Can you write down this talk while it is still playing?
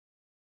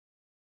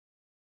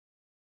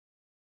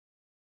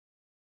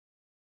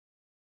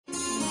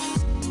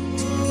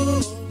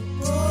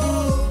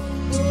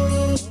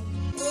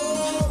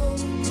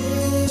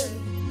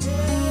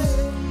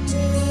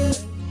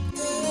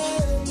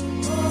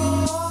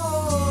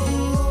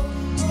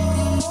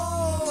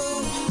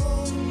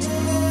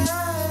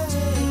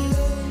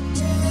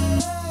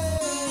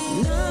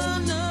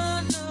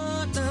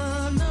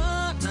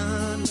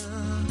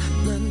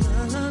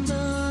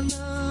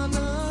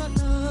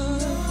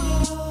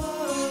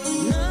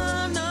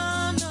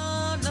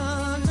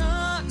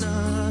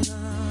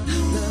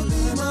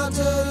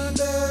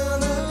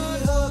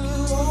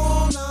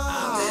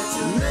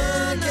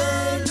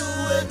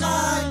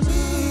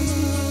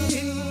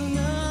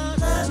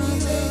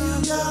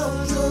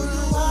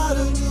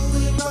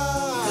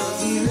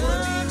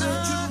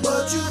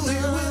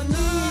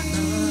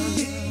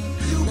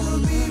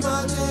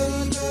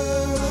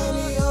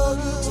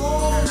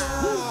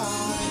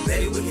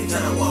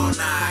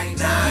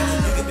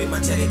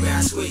teddy bear,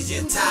 I squeeze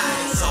you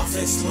tight. Soft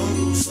and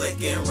smooth,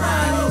 slick and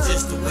right.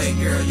 Just the way,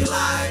 girl, you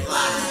like.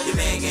 Your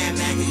man got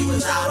mad cause you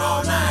was out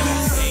all night.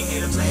 Ain't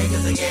here to play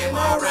cause the game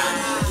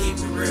alright. Keep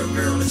it real,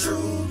 girl, it's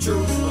true.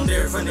 I'm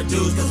different from the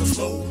dudes cause I'm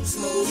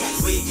smooth.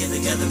 We get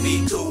together,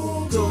 be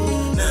cool.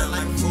 Nothing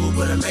like a fool,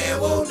 but a man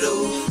will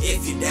do.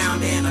 If you down,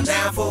 then I'm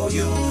down for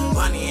you.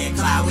 Bonnie and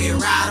Clyde, we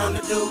ride on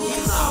the dude.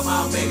 It's all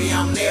about, baby,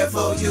 I'm there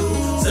for you.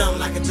 Something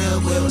like a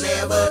dub will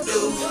never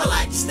do. I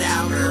like your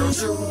style, girl,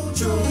 true.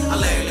 I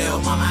lay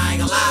little mama, I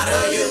ain't gonna lie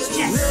to you.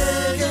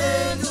 Man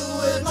can't do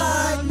it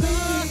like me.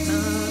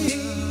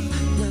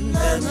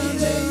 Let me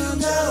lay you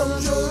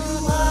down, show you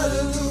how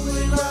to do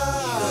it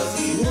right. Cause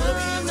he wanna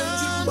be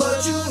with you, but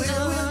you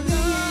here with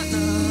me.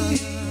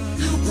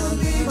 You can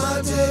be my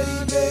teddy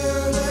bear,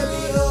 let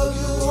me hug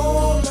you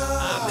all night.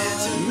 I bet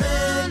you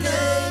man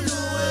can't do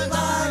it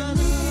like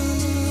me.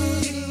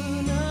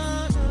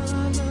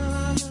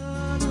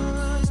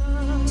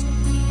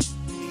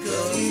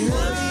 Because he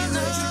wanna be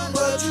with you,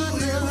 but you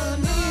here with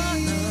me.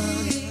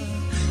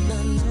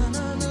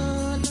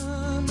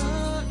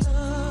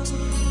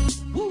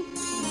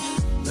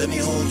 Let me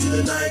hold you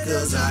tonight,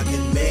 cause I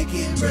can make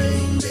it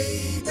rain,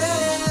 baby.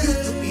 You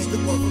could be the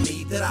one for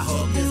me that I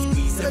hug and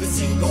squeeze every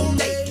single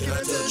day. Can I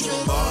touch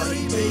your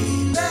body,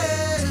 baby?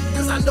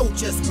 Cause I know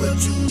just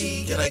what you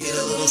need. Can I get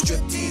a little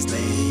striptease,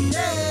 baby?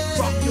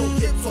 Rock your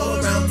hips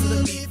all around to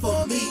the beat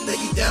for me. Lay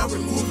you down,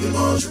 remove your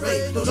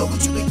lingerie. Don't know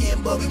what you been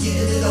getting, but we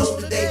getting it on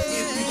today.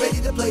 If you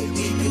ready to play,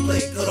 we can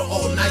play cuddle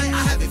all night.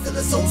 I have it feeling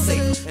so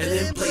safe and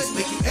in place.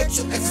 Make you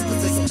extra, cause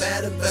they some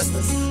bad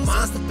investments.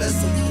 Mine's the best,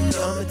 so you can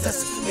come and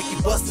test it. Make you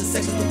bust in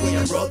seconds the way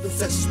I rub them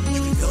sections.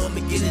 You can come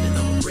and get it and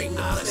I'ma bring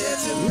the pleasure. I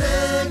bet your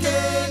man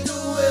can't do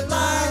it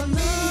like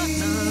me.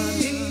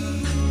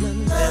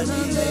 Let me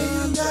lay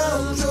you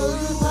down, show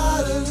you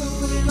how to do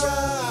it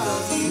right.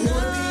 Cause he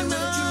wanna be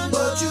with you,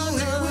 but you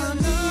here with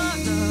me.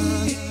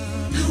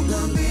 You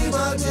can be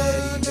my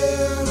teddy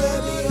bear, let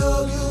me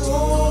hug you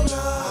all night.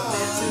 I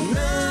bet your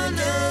man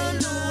can't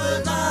do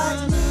it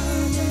like me.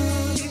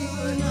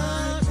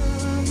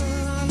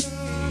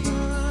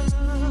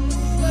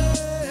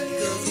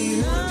 Cause he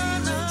wanna be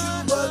with you,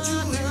 but you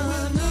here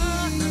with me.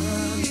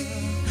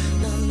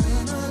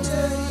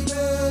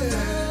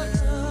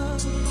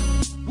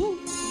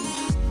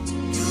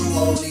 You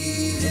won't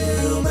need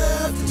him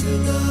after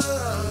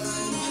tonight,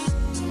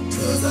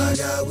 cause I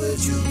got what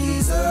you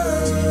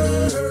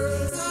deserve.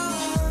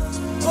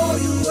 All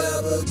you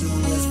ever do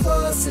is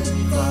fuss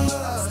and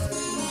fight.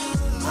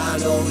 I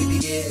know we be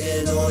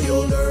getting on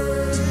your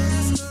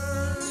nerves.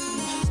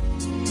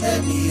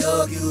 Let me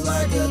hug you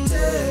like a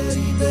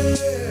teddy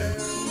bear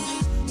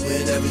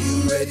whenever you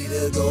ready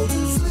to go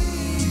to sleep.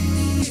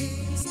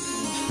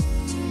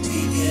 We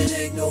can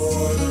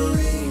ignore the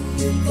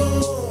ringing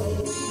phone.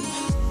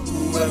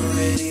 Whoever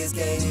it is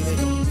can't even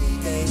compete.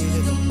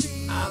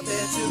 I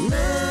bet your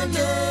man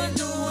can't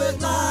do it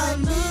like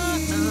me.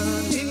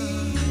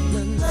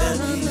 Let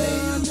me lay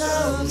you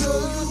down, show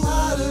you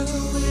how to do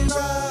it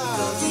right.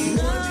 Cause he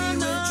wanna be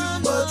with you,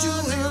 but you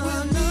here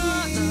with me.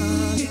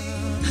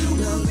 You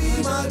can be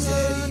my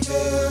teddy